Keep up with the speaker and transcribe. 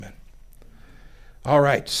All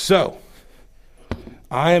right, so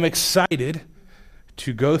I am excited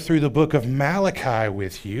to go through the book of Malachi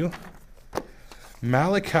with you.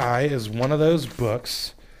 Malachi is one of those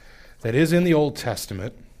books that is in the Old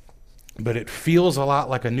Testament, but it feels a lot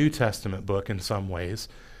like a New Testament book in some ways.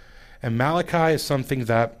 And Malachi is something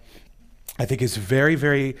that I think is very,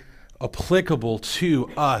 very applicable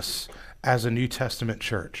to us as a New Testament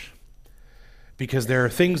church, because there are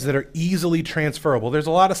things that are easily transferable. There's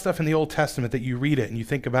a lot of stuff in the Old Testament that you read it and you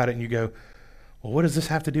think about it and you go, well, what does this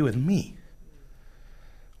have to do with me?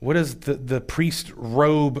 What does the priest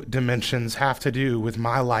robe dimensions have to do with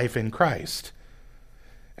my life in Christ?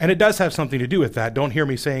 And it does have something to do with that. Don't hear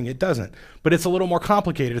me saying it doesn't. But it's a little more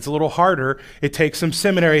complicated. It's a little harder. It takes some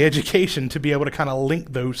seminary education to be able to kind of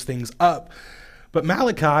link those things up. But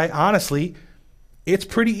Malachi, honestly, it's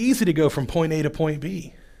pretty easy to go from point A to point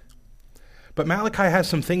B. But Malachi has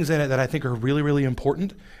some things in it that I think are really, really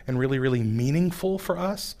important and really, really meaningful for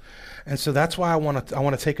us. And so that's why I want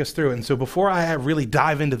to take us through it. And so before I really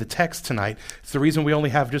dive into the text tonight, it's the reason we only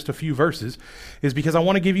have just a few verses, is because I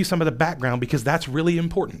want to give you some of the background, because that's really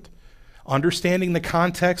important. Understanding the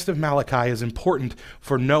context of Malachi is important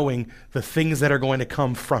for knowing the things that are going to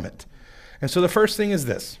come from it. And so the first thing is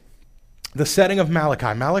this. The setting of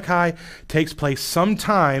Malachi. Malachi takes place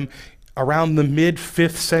sometime around the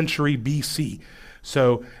mid-5th century BC.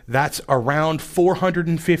 So that's around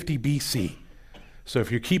 450 BC. So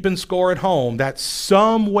if you're keeping score at home, that's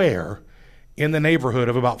somewhere in the neighborhood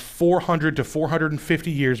of about 400 to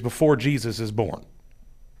 450 years before Jesus is born.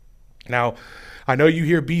 Now, I know you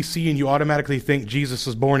hear BC and you automatically think Jesus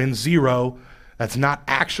was born in 0. That's not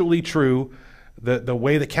actually true. The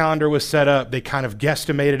way the calendar was set up, they kind of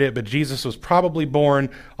guesstimated it, but Jesus was probably born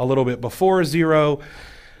a little bit before 0.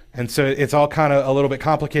 And so it's all kind of a little bit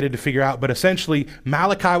complicated to figure out. But essentially,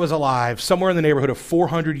 Malachi was alive somewhere in the neighborhood of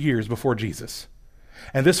 400 years before Jesus.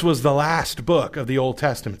 And this was the last book of the Old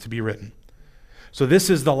Testament to be written. So this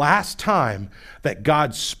is the last time that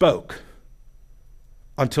God spoke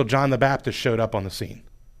until John the Baptist showed up on the scene.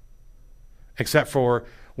 Except for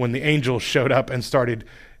when the angels showed up and started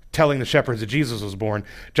telling the shepherds that Jesus was born.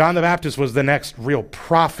 John the Baptist was the next real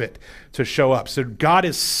prophet to show up. So God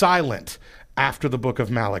is silent after the book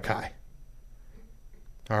of Malachi.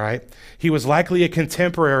 All right? He was likely a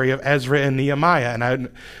contemporary of Ezra and Nehemiah.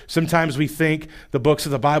 And sometimes we think the books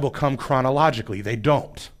of the Bible come chronologically. They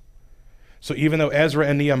don't. So even though Ezra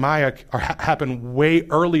and Nehemiah happen way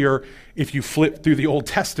earlier, if you flip through the Old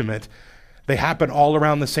Testament, they happen all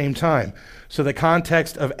around the same time. So the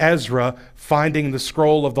context of Ezra finding the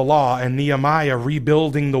scroll of the law and Nehemiah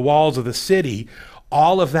rebuilding the walls of the city,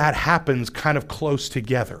 all of that happens kind of close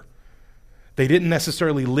together. They didn't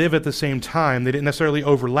necessarily live at the same time. They didn't necessarily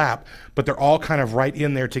overlap, but they're all kind of right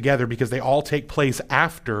in there together because they all take place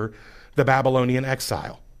after the Babylonian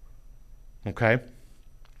exile. Okay?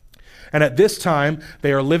 And at this time,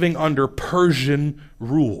 they are living under Persian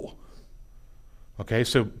rule. Okay,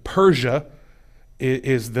 so Persia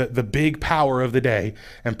is the big power of the day,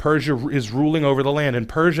 and Persia is ruling over the land. And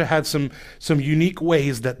Persia had some unique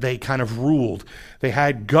ways that they kind of ruled. They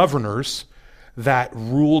had governors that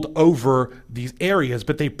ruled over these areas,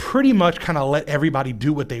 but they pretty much kind of let everybody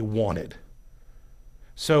do what they wanted.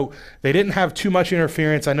 So they didn't have too much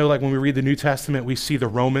interference. I know, like when we read the New Testament, we see the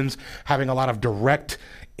Romans having a lot of direct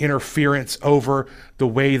interference over the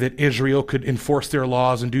way that Israel could enforce their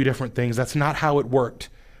laws and do different things. That's not how it worked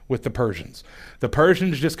with the Persians. The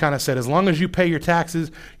Persians just kind of said, as long as you pay your taxes,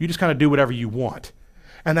 you just kind of do whatever you want.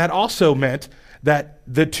 And that also meant that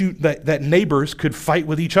that neighbors could fight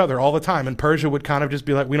with each other all the time, and Persia would kind of just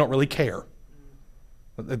be like, we don't really care.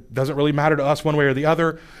 It doesn't really matter to us one way or the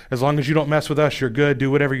other. As long as you don't mess with us, you're good. Do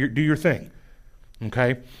whatever do your thing.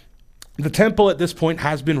 Okay? The temple at this point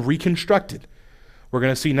has been reconstructed. We're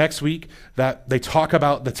going to see next week that they talk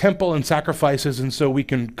about the temple and sacrifices, and so we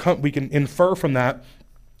can infer from that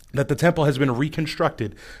the temple has been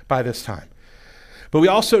reconstructed by this time. But we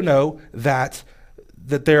also know that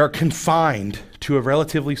they are confined to a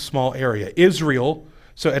relatively small area. Israel,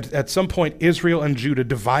 so at some point, Israel and Judah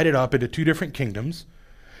divided up into two different kingdoms.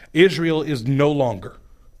 Israel is no longer.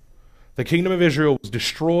 The kingdom of Israel was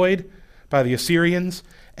destroyed by the Assyrians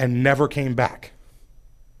and never came back.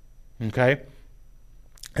 Okay?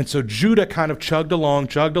 And so Judah kind of chugged along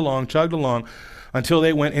until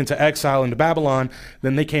they went into exile into Babylon.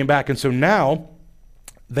 Then they came back. And so now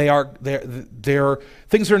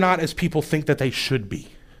things are not as people think that they should be.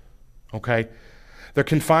 Okay? They're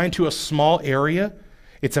confined to a small area.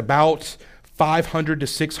 It's about 500 to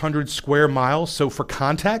 600 square miles. So for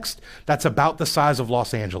context, that's about the size of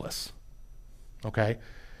Los Angeles. Okay?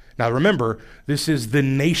 Now remember, this is the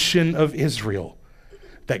nation of Israel.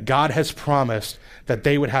 that God has promised that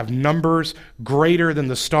they would have numbers greater than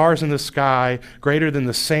the stars in the sky, greater than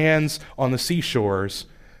the sands on the seashores,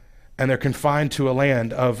 and they're confined to a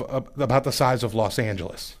land of about the size of Los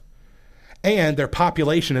Angeles. And their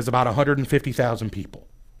population is about 150,000 people,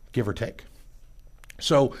 give or take.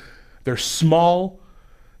 So they're small,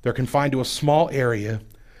 they're confined to a small area,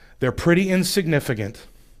 they're pretty insignificant,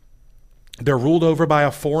 they're ruled over by a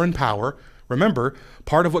foreign power. Remember,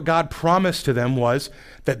 part of what God promised to them was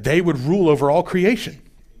that they would rule over all creation,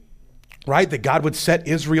 right? That God would set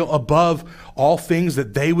Israel above all things,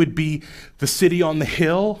 that they would be the city on the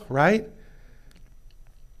hill, right?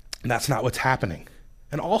 And that's not what's happening.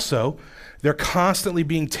 And also, they're constantly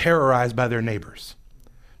being terrorized by their neighbors.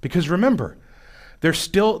 Because remember,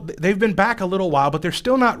 they've been back a little while, but they're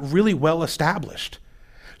still not really well established.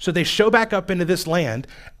 So they show back up into this land,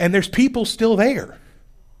 and there's people still there.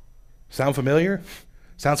 Sound familiar?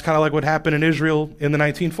 Sounds kind of like what happened in Israel in the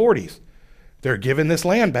 1940s. They're given this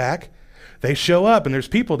land back. They show up, and there's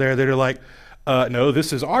people there that are like, no,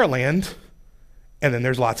 this is our land. And then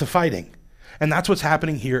there's lots of fighting. And that's what's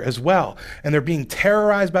happening here as well. And they're being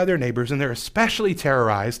terrorized by their neighbors, and they're especially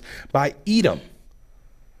terrorized by Edom.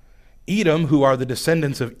 Edom, who are the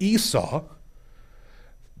descendants of Esau,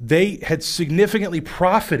 they had significantly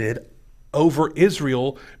profited over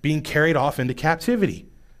Israel being carried off into captivity.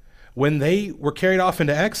 When they were carried off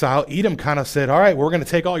into exile, Edom kind of said, all right, we're going to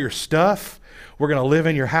take all your stuff. We're going to live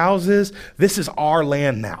in your houses. This is our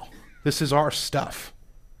land now. This is our stuff.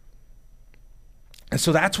 And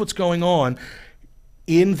so that's what's going on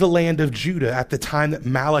in the land of Judah at the time that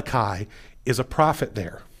Malachi is a prophet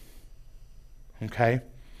there. Okay?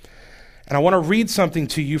 And I want to read something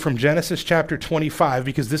to you from Genesis chapter 25,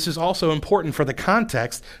 because this is also important for the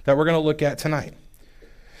context that we're going to look at tonight.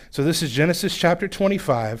 So this is Genesis chapter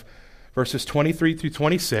 25, verses 23 through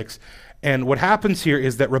 26. And what happens here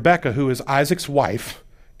is that Rebekah, who is Isaac's wife,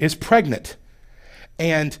 is pregnant.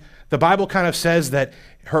 And the Bible kind of says that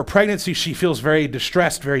her pregnancy, she feels very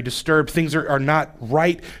distressed, very disturbed. Things are not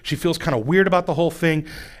right. She feels kind of weird about the whole thing.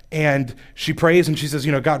 And she prays and she says,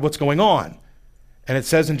 God, what's going on? And it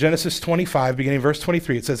says in Genesis 25, beginning verse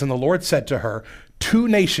 23, it says, and the Lord said to her, 2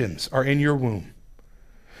 nations are in your womb,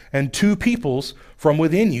 and 2 peoples from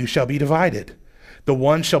within you shall be divided. The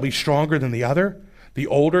one shall be stronger than the other. The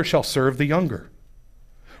older shall serve the younger.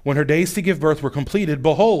 When her days to give birth were completed,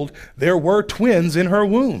 behold, there were twins in her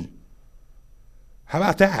womb. How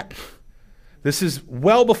about that? This is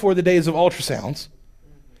well before the days of ultrasounds.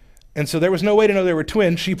 And so there was no way to know there were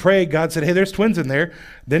twins. She prayed. God said, hey, there's twins in there.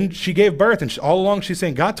 Then she gave birth. And all along she's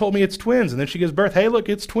saying, God told me it's twins. And then she gives birth. Hey, look,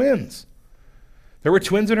 it's twins. There were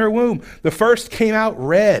twins in her womb. The first came out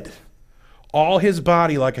red, all his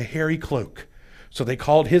body like a hairy cloak. So they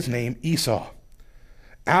called his name Esau.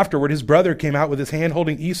 Afterward, his brother came out with his hand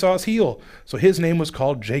holding Esau's heel. So his name was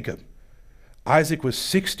called Jacob. Isaac was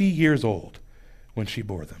 60 years old when she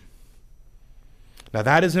bore them. Now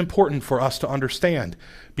that is important for us to understand,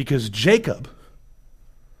 because Jacob,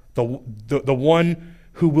 the one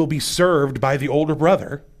who will be served by the older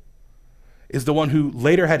brother, is the one who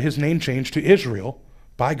later had his name changed to Israel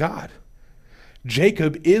by God.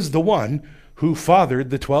 Jacob is the one who fathered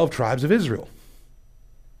the 12 tribes of Israel.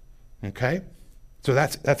 Okay? So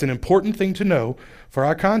that's an important thing to know for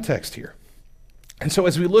our context here. And so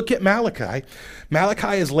as we look at Malachi,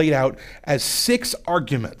 Malachi is laid out as 6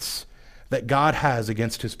 arguments that God has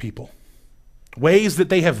against his people. Ways that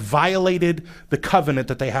they have violated the covenant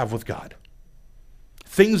that they have with God.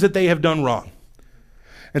 Things that they have done wrong.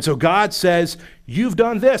 And so God says, you've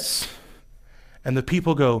done this. And the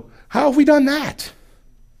people go, how have we done that?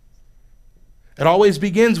 It always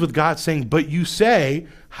begins with God saying, but you say,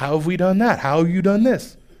 how have we done that? How have you done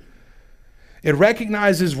this? It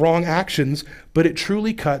recognizes wrong actions, but it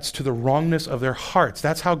truly cuts to the wrongness of their hearts.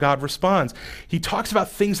 That's how God responds. He talks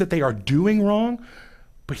about things that they are doing wrong,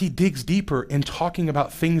 but he digs deeper in talking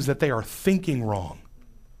about things that they are thinking wrong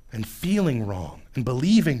and feeling wrong and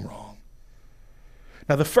believing wrong.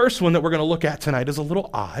 Now, the first one that we're going to look at tonight is a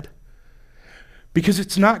little odd, because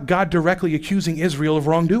it's not God directly accusing Israel of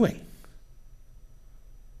wrongdoing.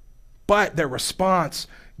 But their response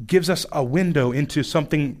gives us a window into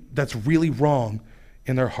something that's really wrong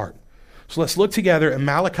in their heart. So let's look together at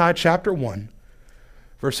Malachi chapter 1,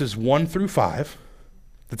 verses 1 through 5.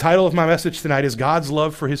 The title of my message tonight is God's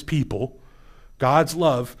Love for His People. God's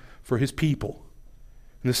Love for His People.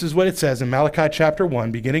 And this is what it says in Malachi chapter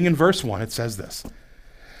 1, beginning in verse 1. It says this: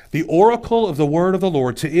 the oracle of the word of the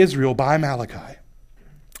Lord to Israel by Malachi.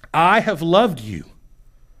 I have loved you,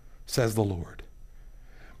 says the Lord.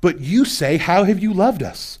 But you say, how have you loved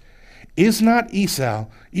us? Is not Esau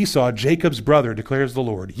Jacob's brother, declares the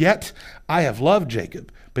Lord? Yet I have loved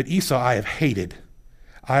Jacob, but Esau I have hated.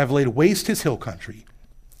 I have laid waste his hill country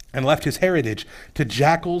and left his heritage to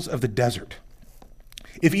jackals of the desert.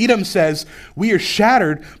 If Edom says, we are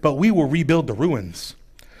shattered, but we will rebuild the ruins,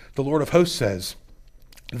 the Lord of hosts says,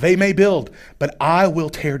 they may build, but I will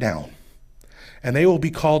tear down. And they will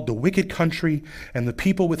be called the wicked country and the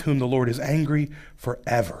people with whom the Lord is angry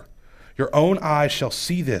forever. Your own eyes shall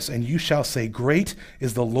see this, and you shall say, great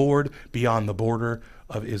is the Lord beyond the border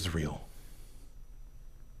of Israel.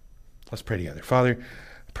 Let's pray together. Father,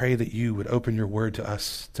 I pray that you would open your word to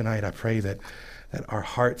us tonight. I pray that our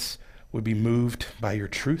hearts would be moved by your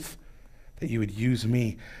truth, that you would use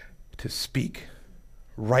me to speak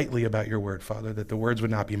rightly about your word, Father, that the words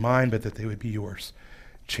would not be mine, but that they would be yours.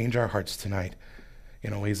 Change our hearts tonight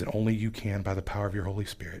in ways that only you can by the power of your Holy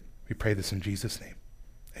Spirit. We pray this in Jesus' name.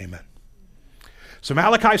 Amen. So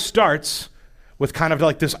Malachi starts with kind of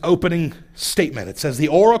like this opening statement. It says, the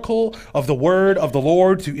oracle of the word of the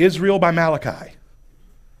Lord to Israel by Malachi.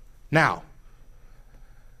 Now,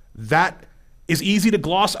 that is easy to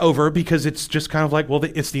gloss over because it's just kind of like, well,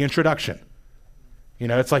 it's the introduction. You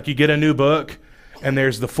know, it's like you get a new book and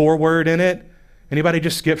there's the foreword in it. Anybody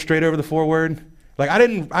just skip straight over the foreword? Like, I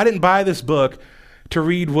didn't buy this book to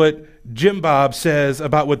read what Jim Bob says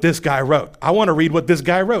about what this guy wrote. I want to read what this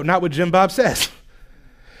guy wrote, not what Jim Bob says.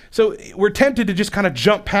 So we're tempted to just kind of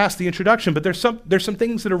jump past the introduction, but there's some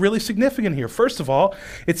things that are really significant here. First of all,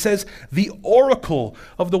 it says the oracle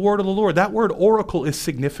of the word of the Lord. That word oracle is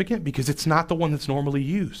significant because it's not the one that's normally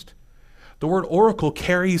used. The word oracle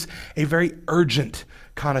carries a very urgent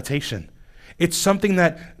connotation. It's something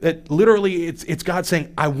that literally it's God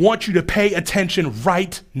saying, I want you to pay attention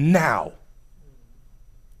right now.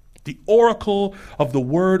 The oracle of the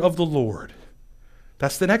word of the Lord.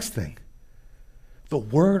 That's the next thing. The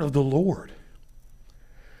word of the Lord.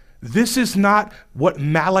 This is not what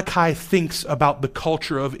Malachi thinks about the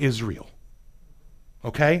culture of Israel.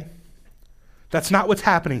 Okay? That's not what's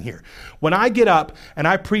happening here. When I get up and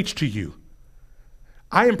I preach to you,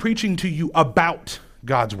 I am preaching to you about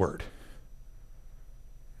God's word.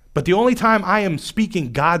 But the only time I am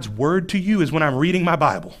speaking God's word to you is when I'm reading my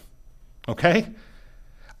Bible. Okay?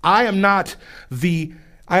 I am not the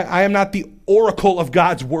oracle of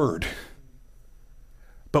God's word.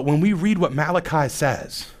 But when we read what Malachi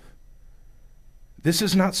says, this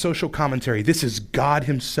is not social commentary. This is God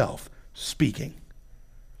himself speaking.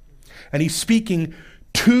 And he's speaking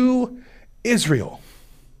to Israel.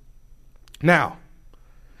 Now,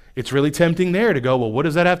 it's really tempting there to go, well, what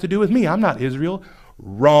does that have to do with me? I'm not Israel.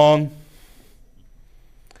 Wrong.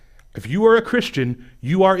 If you are a Christian,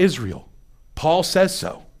 you are Israel. Paul says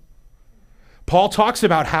so. Paul talks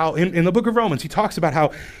about how, in the book of Romans, he talks about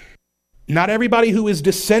how not everybody who is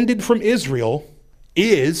descended from Israel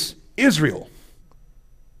is Israel.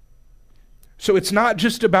 So it's not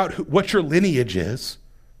just about what your lineage is,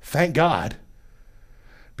 thank God,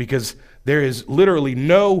 because there is literally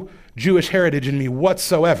no Jewish heritage in me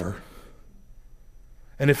whatsoever.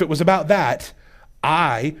 And if it was about that,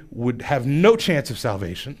 I would have no chance of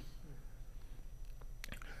salvation.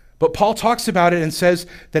 But Paul talks about it and says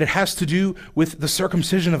that it has to do with the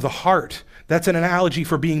circumcision of the heart. That's an analogy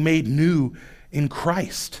for being made new in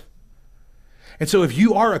Christ. And so if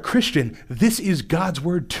you are a Christian, this is God's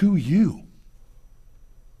word to you.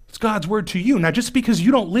 It's God's word to you. Now, just because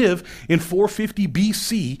you don't live in 450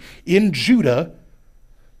 BC in Judah,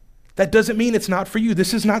 that doesn't mean it's not for you.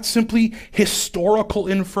 This is not simply historical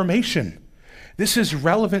information. This is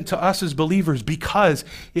relevant to us as believers because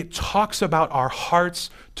it talks about our hearts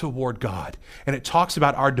toward God, and it talks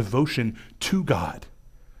about our devotion to God.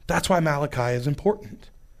 That's why Malachi is important.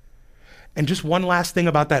 And just one last thing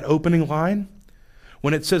about that opening line.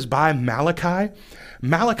 When it says by Malachi,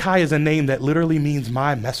 Malachi is a name that literally means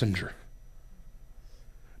my messenger.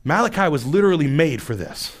 Malachi was literally made for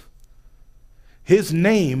this. His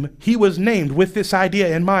name, he was named with this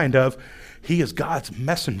idea in mind of he is God's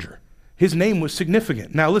messenger. His name was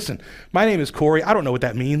significant. Now listen, my name is Corey. I don't know what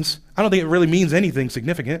that means. I don't think it really means anything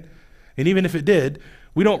significant. And even if it did,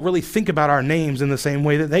 we don't really think about our names in the same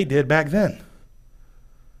way that they did back then.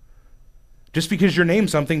 Just because you're named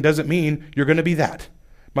something doesn't mean you're going to be that.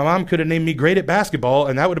 My mom could have named me great at basketball,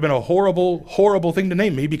 and that would have been a horrible, horrible thing to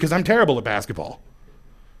name me because I'm terrible at basketball.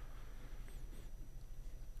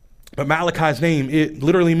 But Malachi's name, it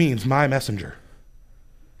literally means my messenger.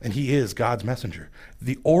 And he is God's messenger.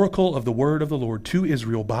 The oracle of the word of the Lord to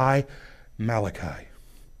Israel by Malachi.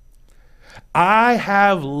 I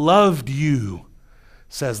have loved you,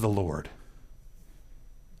 says the Lord.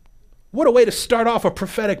 What a way to start off a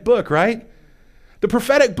prophetic book, right? The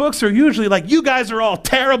prophetic books are usually like, you guys are all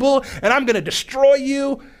terrible and I'm going to destroy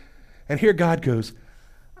you. And here God goes,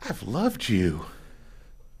 I've loved you.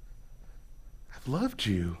 I've loved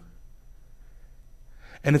you.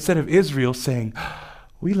 And instead of Israel saying,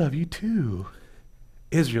 we love you too,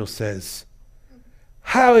 Israel says,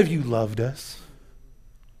 how have you loved us?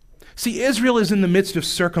 See, Israel is in the midst of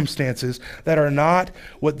circumstances that are not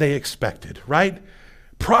what they expected, right?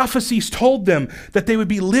 Prophecies told them that they would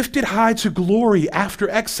be lifted high to glory after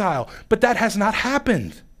exile, but that has not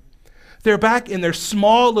happened. They're back in their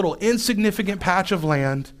small, little, insignificant patch of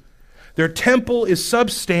land. Their temple is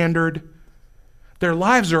substandard. Their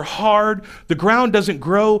lives are hard. The ground doesn't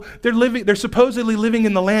grow. They're supposedly living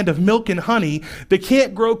in the land of milk and honey. They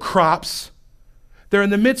can't grow crops. They're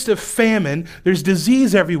in the midst of famine. There's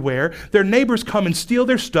disease everywhere. Their neighbors come and steal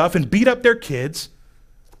their stuff and beat up their kids.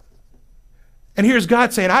 And here's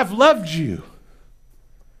God saying, I've loved you.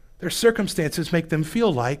 Their circumstances make them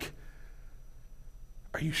feel like,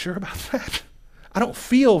 are you sure about that? I don't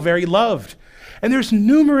feel very loved. And there's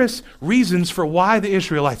numerous reasons for why the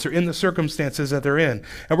Israelites are in the circumstances that they're in.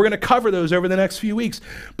 And we're going to cover those over the next few weeks.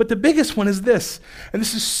 But the biggest one is this, and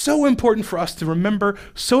this is so important for us to remember,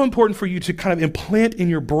 so important for you to kind of implant in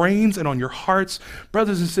your brains and on your hearts.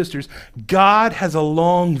 Brothers and sisters, God has a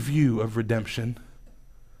long view of redemption.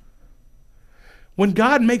 When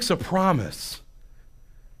God makes a promise,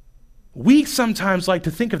 we sometimes like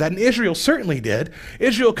to think of that, and Israel certainly did.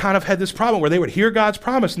 Israel kind of had this problem where they would hear God's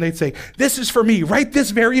promise and they'd say, this is for me right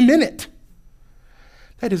this very minute.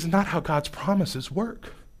 That is not how God's promises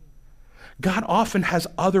work. God often has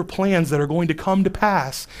other plans that are going to come to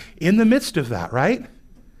pass in the midst of that, right?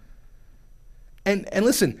 And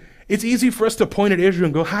listen, it's easy for us to point at Israel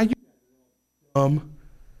and go, how you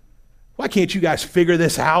why can't you guys figure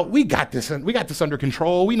this out? We got this under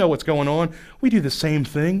control. We know what's going on. We do the same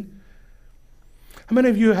thing. How many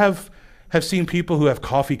of you have seen people who have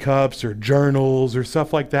coffee cups or journals or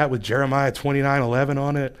stuff like that with Jeremiah 29:11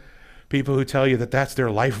 on it? People who tell you that that's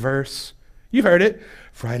their life verse. You've heard it.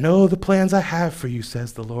 For I know the plans I have for you,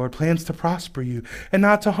 says the Lord, plans to prosper you and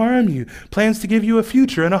not to harm you, plans to give you a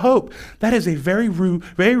future and a hope. That is a very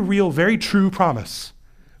real, very true promise,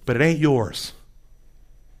 but it ain't yours.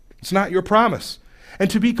 It's not your promise.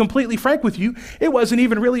 And to be completely frank with you, it wasn't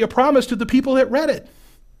even really a promise to the people that read it.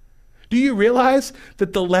 Do you realize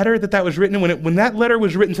that the letter that was written, when that letter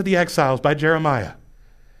was written to the exiles by Jeremiah,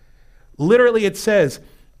 literally it says,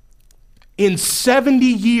 in 70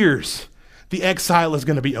 years, the exile is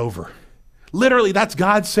going to be over. Literally, that's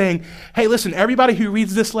God saying, hey, listen, everybody who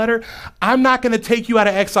reads this letter, I'm not going to take you out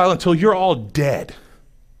of exile until you're all dead.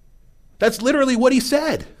 That's literally what he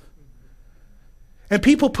said. And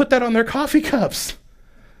people put that on their coffee cups.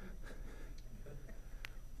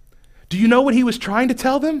 Do you know what he was trying to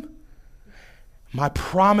tell them? My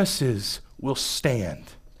promises will stand.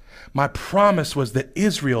 My promise was that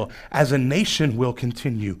Israel as a nation will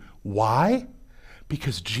continue. Why?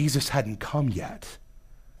 Because Jesus hadn't come yet.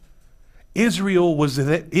 Israel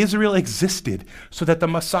existed so that the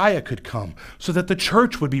Messiah could come, so that the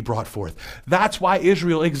church would be brought forth. That's why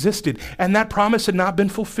Israel existed, and that promise had not been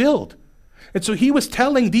fulfilled. And so he was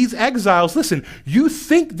telling these exiles, listen, you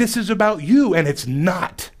think this is about you, and it's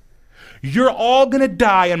not. You're all going to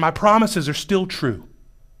die, and my promises are still true.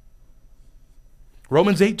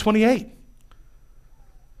 Romans 8:28.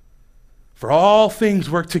 For all things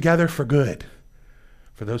work together for good,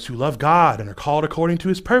 for those who love God and are called according to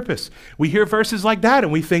his purpose. We hear verses like that,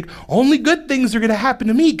 and we think, only good things are going to happen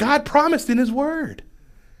to me. God promised in his word.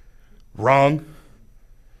 Wrong.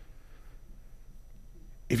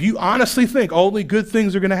 If you honestly think only good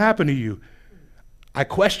things are going to happen to you, I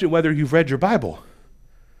question whether you've read your Bible.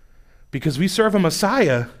 Because we serve a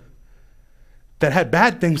Messiah that had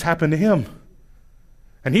bad things happen to him.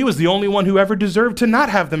 And he was the only one who ever deserved to not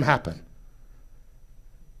have them happen.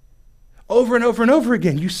 Over and over and over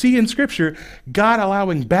again, you see in Scripture God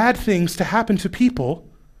allowing bad things to happen to people,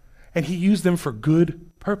 and he used them for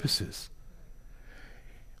good purposes.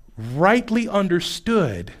 Rightly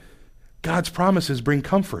understood, God's promises bring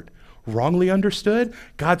comfort. Wrongly understood,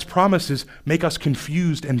 God's promises make us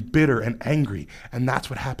confused and bitter and angry. And that's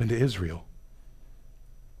what happened to Israel.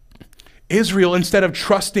 Israel, instead of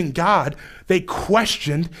trusting God, they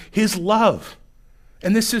questioned his love.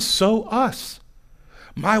 And this is so us.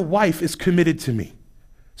 My wife is committed to me.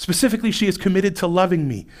 Specifically, she is committed to loving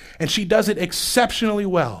me. And she does it exceptionally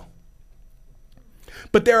well.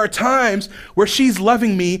 But there are times where she's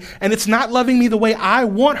loving me, and it's not loving me the way I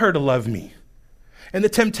want her to love me. And the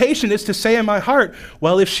temptation is to say in my heart,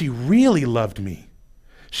 well, if she really loved me,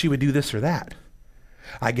 she would do this or that.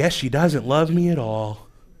 I guess she doesn't love me at all.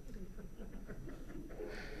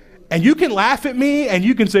 And you can laugh at me and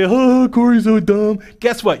you can say, oh, Corey's so dumb.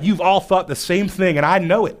 Guess what? You've all thought the same thing, and I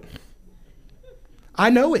know it. I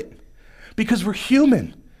know it because we're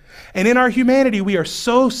human. And in our humanity, we are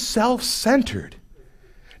so self-centered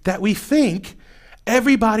that we think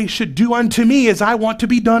everybody should do unto me as I want to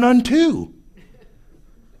be done unto.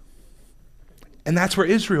 And that's where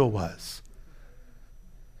Israel was.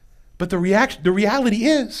 But the reality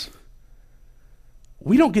is,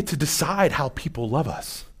 we don't get to decide how people love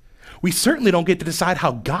us. We certainly don't get to decide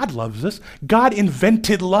how God loves us. God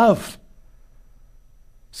invented love.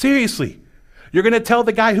 Seriously, you're going to tell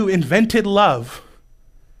the guy who invented love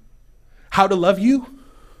how to love you?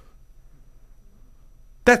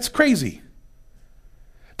 That's crazy.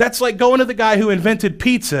 That's like going to the guy who invented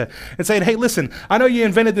pizza and saying, hey, listen, I know you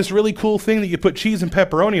invented this really cool thing that you put cheese and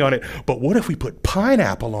pepperoni on it, but what if we put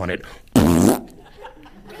pineapple on it?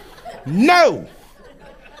 No.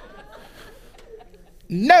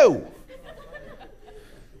 No.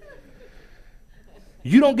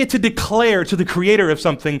 You don't get to declare to the creator of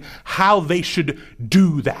something how they should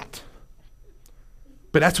do that.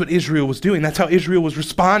 But that's what Israel was doing. That's how Israel was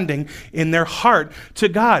responding in their heart to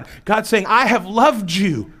God. God saying, I have loved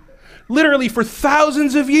you. Literally for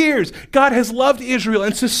thousands of years, God has loved Israel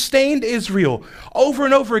and sustained Israel. Over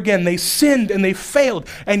and over again, they sinned and they failed,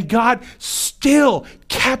 and God still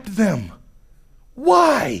kept them.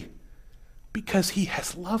 Why? Because he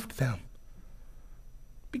has loved them.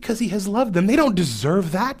 Because he has loved them. They don't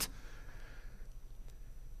deserve that.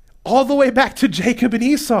 All the way back to Jacob and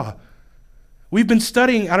Esau. We've been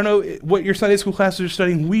studying, I don't know what your Sunday school classes are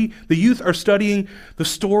studying. The youth are studying the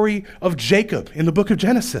story of Jacob in the book of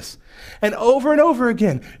Genesis. And over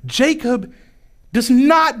again, Jacob does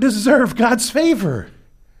not deserve God's favor.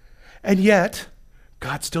 And yet,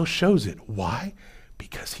 God still shows it. Why?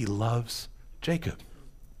 Because he loves Jacob.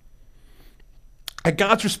 And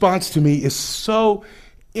God's response to me is so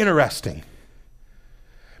interesting.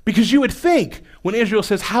 Because you would think, when Israel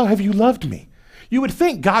says, how have you loved me? You would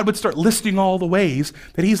think God would start listing all the ways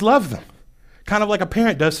that he's loved them. Kind of like a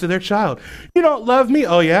parent does to their child. You don't love me?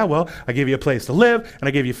 Oh yeah, well, I give you a place to live, and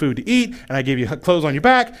I give you food to eat, and I give you clothes on your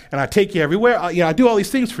back, and I take you everywhere. I do all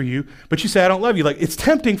these things for you, but you say I don't love you. Like, it's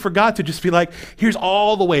tempting for God to just be like, here's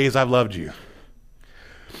all the ways I've loved you.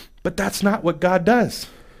 But that's not what God does.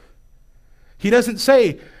 He doesn't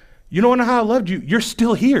say, you don't know how I loved you. You're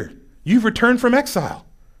still here. You've returned from exile.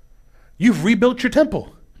 You've rebuilt your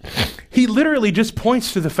temple. He literally just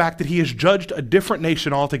points to the fact that he has judged a different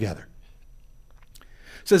nation altogether.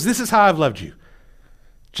 Says, this is how I've loved you.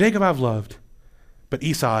 Jacob I've loved, but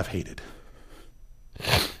Esau I've hated.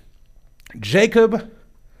 Jacob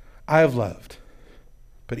I have loved,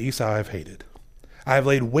 but Esau I've hated. I have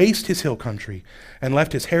laid waste his hill country and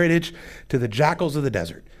left his heritage to the jackals of the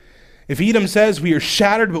desert. If Edom says, we are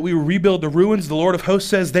shattered, but we will rebuild the ruins, the Lord of hosts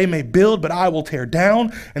says, they may build, but I will tear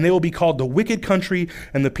down, and they will be called the wicked country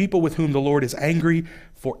and the people with whom the Lord is angry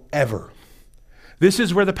forever. This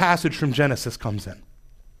is where the passage from Genesis comes in.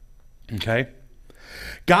 Okay?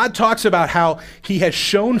 God talks about how he has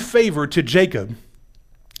shown favor to Jacob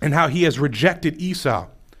and how he has rejected Esau,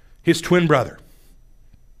 his twin brother.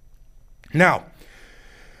 Now,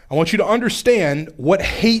 I want you to understand what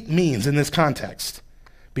hate means in this context.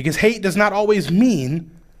 Because hate does not always mean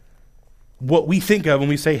what we think of when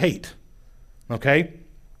we say hate. Okay?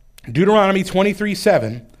 Deuteronomy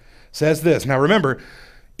 23:7 says this. Now remember,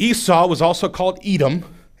 Esau was also called Edom,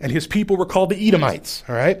 and his people were called the Edomites.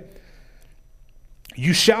 All right?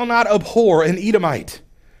 You shall not abhor an Edomite,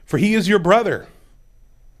 for he is your brother.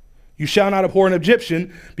 You shall not abhor an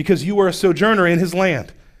Egyptian, because you are a sojourner in his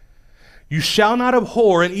land. You shall not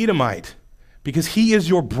abhor an Edomite, because he is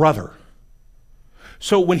your brother.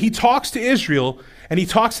 So when he talks to Israel and he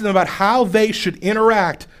talks to them about how they should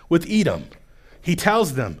interact with Edom, he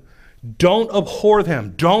tells them, don't abhor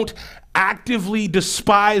them. Don't actively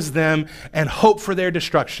despise them and hope for their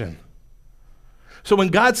destruction. So when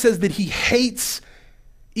God says that he hates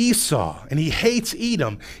Esau and he hates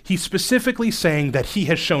Edom, he's specifically saying that he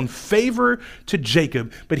has shown favor to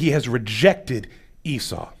Jacob, but he has rejected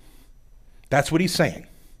Esau. That's what he's saying.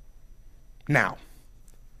 Now,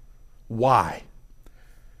 why?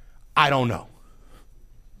 I don't know.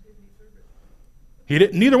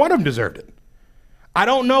 Neither one of them deserved it. I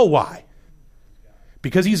don't know why.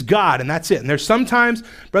 Because he's God, and that's it. And there's sometimes,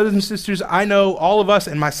 brothers and sisters, I know all of us,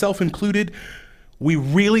 and myself included, we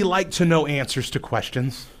really like to know answers to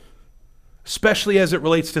questions, especially as it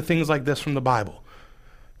relates to things like this from the Bible.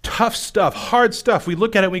 Tough stuff, hard stuff. We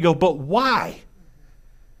look at it and we go, but why?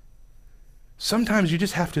 Sometimes you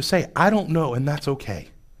just have to say, I don't know, and that's okay.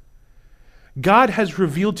 God has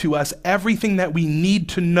revealed to us everything that we need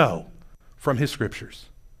to know from his scriptures.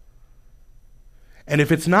 And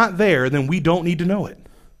if it's not there, then we don't need to know it.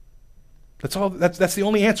 That's the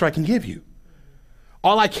only answer I can give you.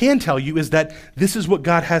 All I can tell you is that this is what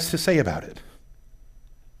God has to say about it.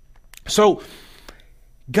 So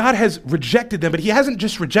God has rejected them, but he hasn't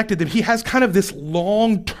just rejected them. He has kind of this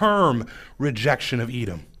long-term rejection of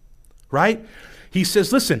Edom, right? He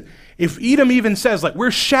says, listen, if Edom even says, like, we're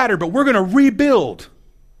shattered, but we're going to rebuild,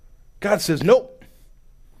 God says, nope.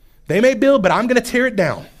 They may build, but I'm going to tear it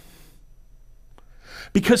down.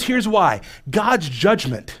 Because here's why. God's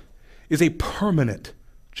judgment is a permanent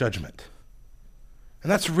judgment.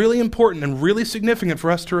 And that's really important and really significant for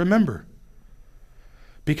us to remember.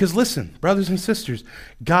 Because listen, brothers and sisters,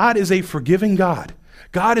 God is a forgiving God.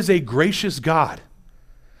 God is a gracious God.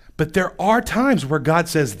 But there are times where God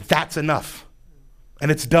says, that's enough.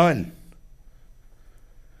 And it's done.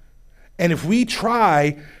 And if we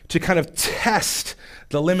try to kind of test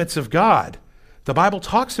the limits of God, the Bible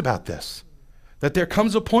talks about this, that there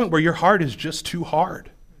comes a point where your heart is just too hard.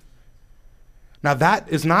 Now, that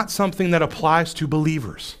is not something that applies to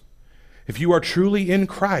believers. If you are truly in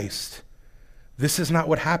Christ, this is not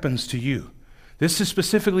what happens to you. This is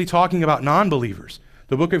specifically talking about non-believers.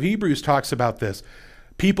 The book of Hebrews talks about this.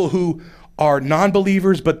 People who are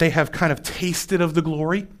non-believers, but they have kind of tasted of the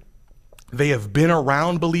glory. They have been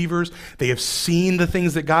around believers. They have seen the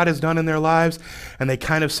things that God has done in their lives. And they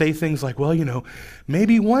kind of say things like, well,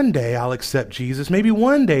 maybe one day I'll accept Jesus. Maybe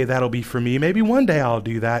one day that'll be for me. Maybe one day I'll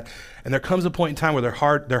do that. And there comes a point in time where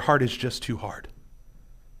their heart is just too hard.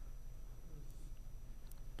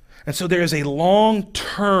 And so there is a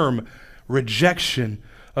long-term rejection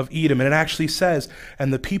of Edom. And it actually says,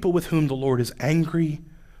 and the people with whom the Lord is angry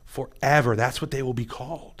forever. That's what they will be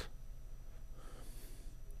called.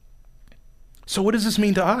 So what does this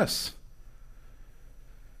mean to us?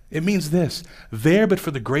 It means this: there but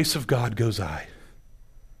for the grace of God goes I.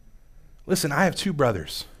 Listen, I have two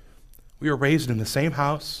brothers. We were raised in the same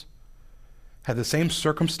house, had the same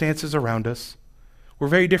circumstances around us. We're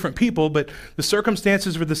very different people, but the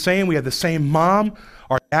circumstances were the same. We had the same mom.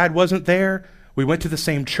 Our dad wasn't there. We went to the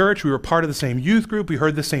same church. We were part of the same youth group. We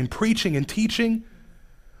heard the same preaching and teaching.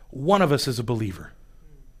 One of us is a believer.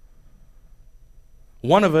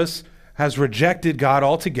 One of us has rejected God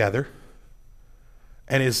altogether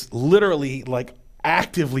and is literally like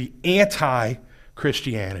actively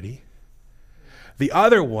anti-Christianity. The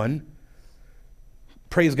other one,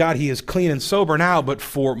 praise God, he is clean and sober now, but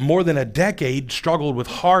for more than a decade struggled with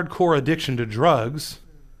hardcore addiction to drugs.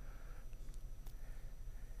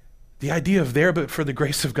 The idea of there but for the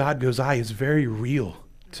grace of God goes I is very real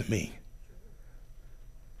to me.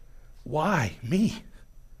 Why me?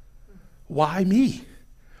 Why me?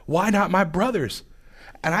 Why not my brothers?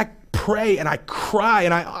 And I pray and I cry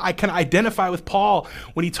and I can identify with Paul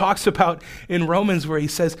when he talks about in Romans where he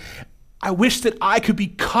says, I wish that I could be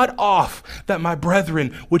cut off that my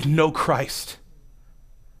brethren would know Christ.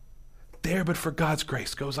 There but for God's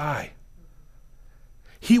grace goes I.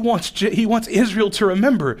 He wants Israel to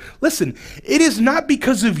remember, listen, it is not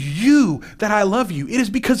because of you that I love you. It is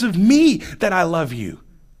because of me that I love you.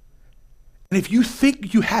 And if you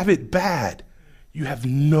think you have it bad, you have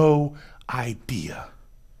no idea.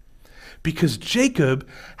 Because Jacob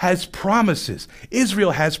has promises.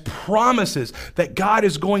 Israel has promises that God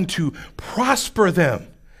is going to prosper them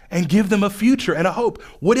and give them a future and a hope.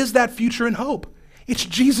 What is that future and hope? It's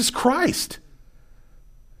Jesus Christ.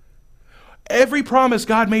 Every promise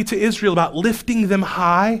God made to Israel about lifting them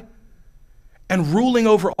high and ruling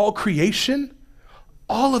over all creation,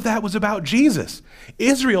 all of that was about Jesus.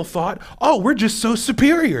 Israel thought, oh, we're just so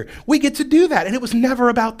superior. We get to do that. And it was never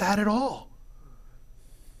about that at all.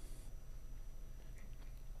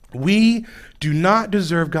 We do not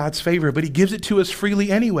deserve God's favor, but he gives it to us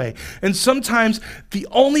freely anyway. And sometimes the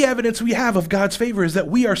only evidence we have of God's favor is that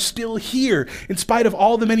we are still here in spite of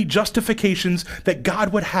all the many justifications that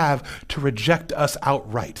God would have to reject us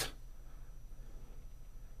outright.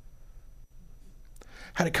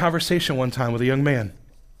 Had a conversation one time with a young man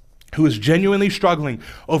who was genuinely struggling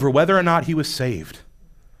over whether or not he was saved.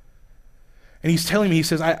 And he's telling me, he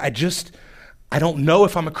says, I don't know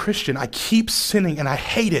if I'm a Christian. I keep sinning and I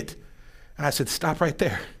hate it. And I said, stop right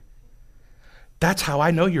there. That's how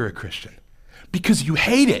I know you're a Christian. Because you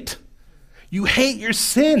hate it. You hate your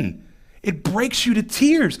sin. It breaks you to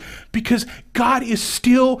tears because God is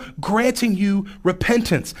still granting you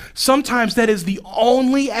repentance. Sometimes that is the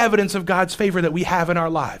only evidence of God's favor that we have in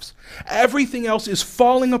our lives. Everything else is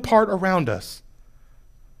falling apart around us.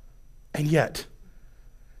 And yet,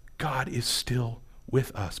 God is still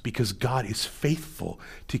with us because God is faithful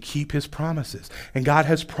to keep his promises. And God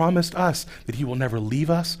has promised us that he will never leave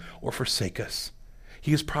us or forsake us.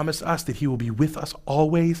 He has promised us that he will be with us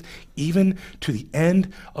always, even to the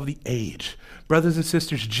end of the age. Brothers and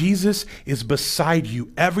sisters, Jesus is beside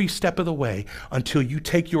you every step of the way until you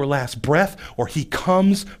take your last breath or he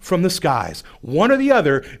comes from the skies. One or the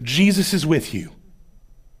other, Jesus is with you.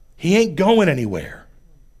 He ain't going anywhere.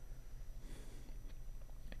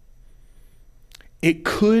 It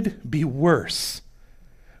could be worse,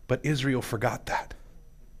 but Israel forgot that.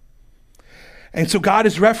 And so God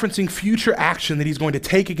is referencing future action that he's going to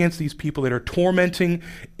take against these people that are tormenting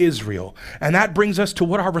Israel. And that brings us to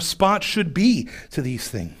what our response should be to these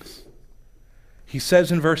things. He says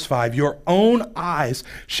in verse 5, your own eyes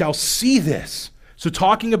shall see this. So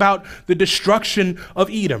talking about the destruction of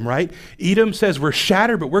Edom, right? Edom says we're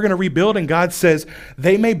shattered, but we're going to rebuild. And God says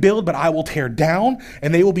they may build, but I will tear down.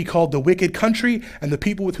 And they will be called the wicked country and the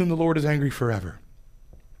people with whom the Lord is angry forever.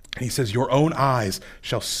 And he says, your own eyes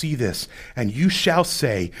shall see this, and you shall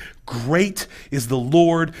say, great is the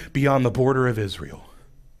Lord beyond the border of Israel.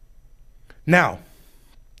 Now,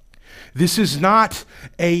 this is not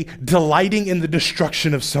a delighting in the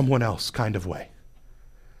destruction of someone else kind of way.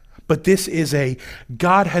 But this is a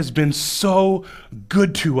God has been so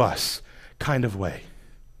good to us kind of way.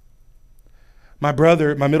 My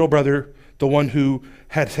brother, my middle brother, the one who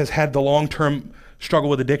has had the long-term struggle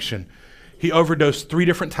with addiction, he overdosed 3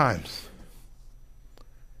 different times.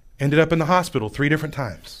 Ended up in the hospital 3 different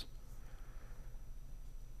times.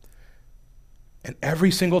 And every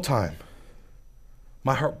single time,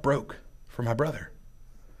 my heart broke for my brother.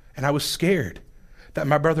 And I was scared that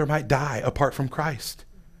my brother might die apart from Christ.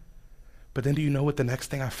 But then do you know what the next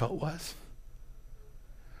thing I felt was?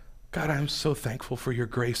 God, I am so thankful for your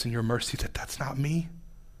grace and your mercy that that's not me.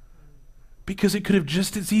 Because it could have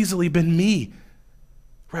just as easily been me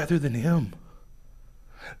rather than him.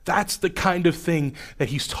 That's the kind of thing that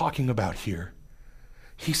he's talking about here.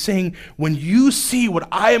 He's saying, when you see what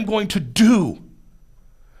I am going to do,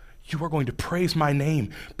 you are going to praise my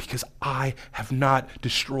name because I have not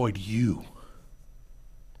destroyed you.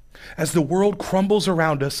 As the world crumbles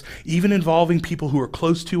around us, even involving people who are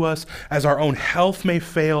close to us, as our own health may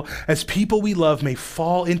fail, as people we love may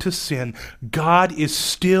fall into sin, God is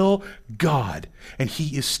still God, and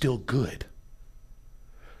he is still good.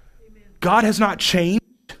 Amen. God has not changed.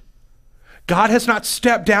 God has not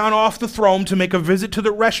stepped down off the throne to make a visit to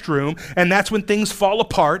the restroom, and that's when things fall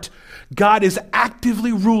apart. God is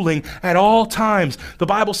actively ruling at all times. The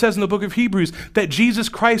Bible says in the book of Hebrews that Jesus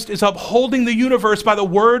Christ is upholding the universe by the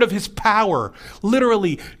word of his power.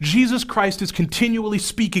 Literally, Jesus Christ is continually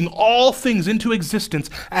speaking all things into existence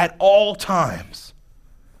at all times.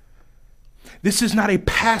 This is not a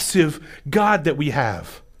passive God that we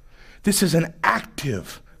have. This is an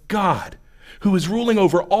active God who is ruling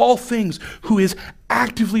over all things, who is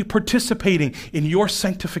actively participating in your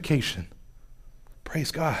sanctification.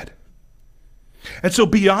 Praise God. And so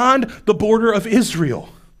beyond the border of Israel,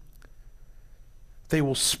 they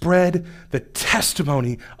will spread the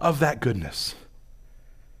testimony of that goodness.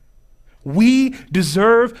 We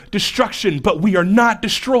deserve destruction, but we are not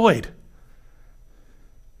destroyed.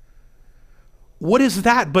 What is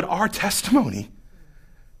that but our testimony?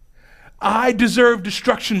 I deserve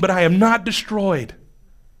destruction, but I am not destroyed.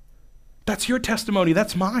 That's your testimony.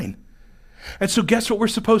 That's mine. And so guess what we're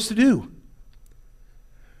supposed to do?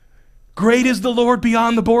 Great is the Lord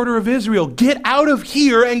beyond the border of Israel. Get out of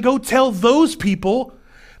here and go tell those people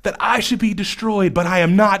that I should be destroyed, but I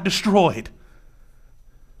am not destroyed.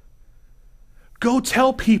 Go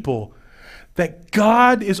tell people that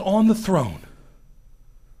God is on the throne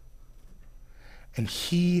and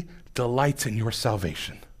he delights in your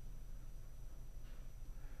salvation.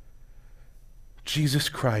 Jesus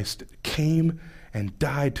Christ came and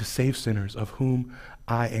died to save sinners, of whom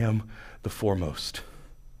I am the foremost.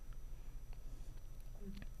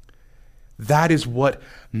 That is what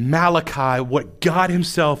Malachi, what God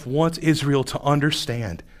himself wants Israel to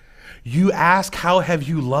understand. You ask, how have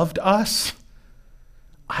you loved us?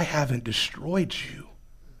 I haven't destroyed you,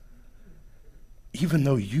 even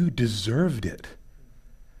though you deserved it.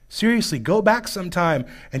 Seriously, go back sometime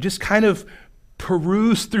and just kind of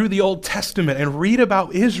peruse through the Old Testament and read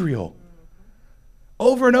about Israel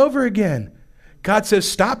over and over again. God says,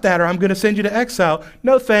 stop that or I'm going to send you to exile.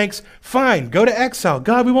 No thanks. Fine, go to exile.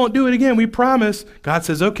 God, we won't do it again. We promise. God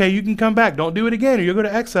says, okay, you can come back. Don't do it again or you'll go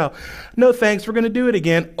to exile. No thanks. We're going to do it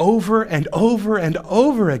again over and over and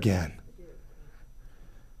over again.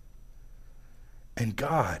 And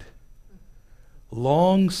God,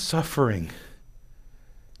 long-suffering,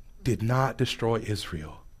 did not destroy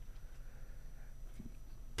Israel.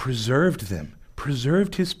 preserved them,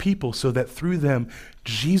 preserved his people so that through them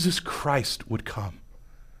Jesus Christ would come.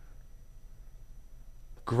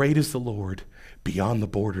 Great is the Lord beyond the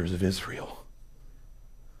borders of Israel.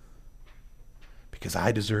 Because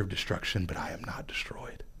I deserve destruction, but I am not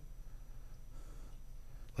destroyed.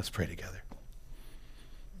 Let's pray together.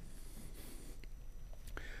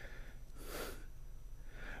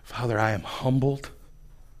 Father, I am humbled.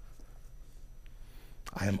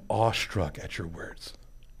 I am awestruck at your words.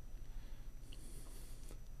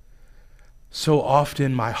 So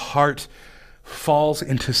often my heart falls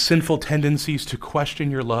into sinful tendencies to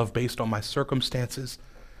question your love based on my circumstances,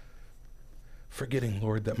 forgetting,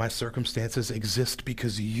 Lord, that my circumstances exist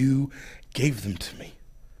because you gave them to me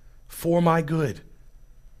for my good.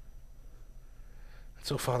 And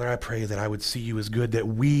so, Father, I pray that I would see you as good, that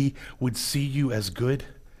we would see you as good,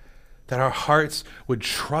 that our hearts would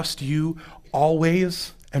trust you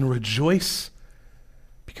always and rejoice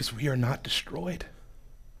because we are not destroyed.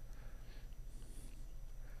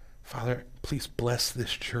 Father, please bless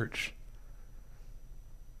this church.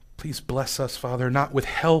 Please bless us, Father, not with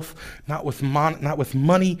health, not with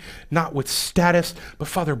money, not with status, but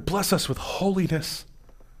Father, bless us with holiness.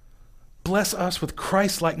 Bless us with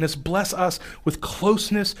Christ-likeness. Bless us with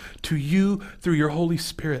closeness to you through your Holy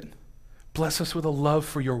Spirit. Bless us with a love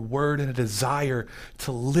for your word and a desire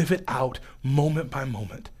to live it out moment by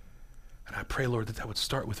moment. And I pray, Lord, that that would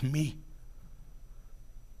start with me.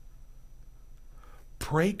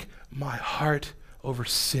 Break my heart over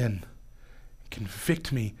sin.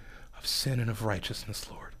 Convict me of sin and of righteousness,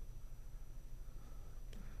 Lord.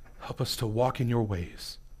 Help us to walk in your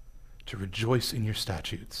ways, to rejoice in your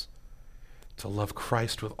statutes, to love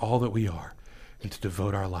Christ with all that we are, and to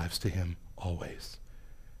devote our lives to him always.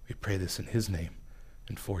 We pray this in his name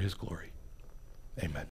and for his glory. Amen.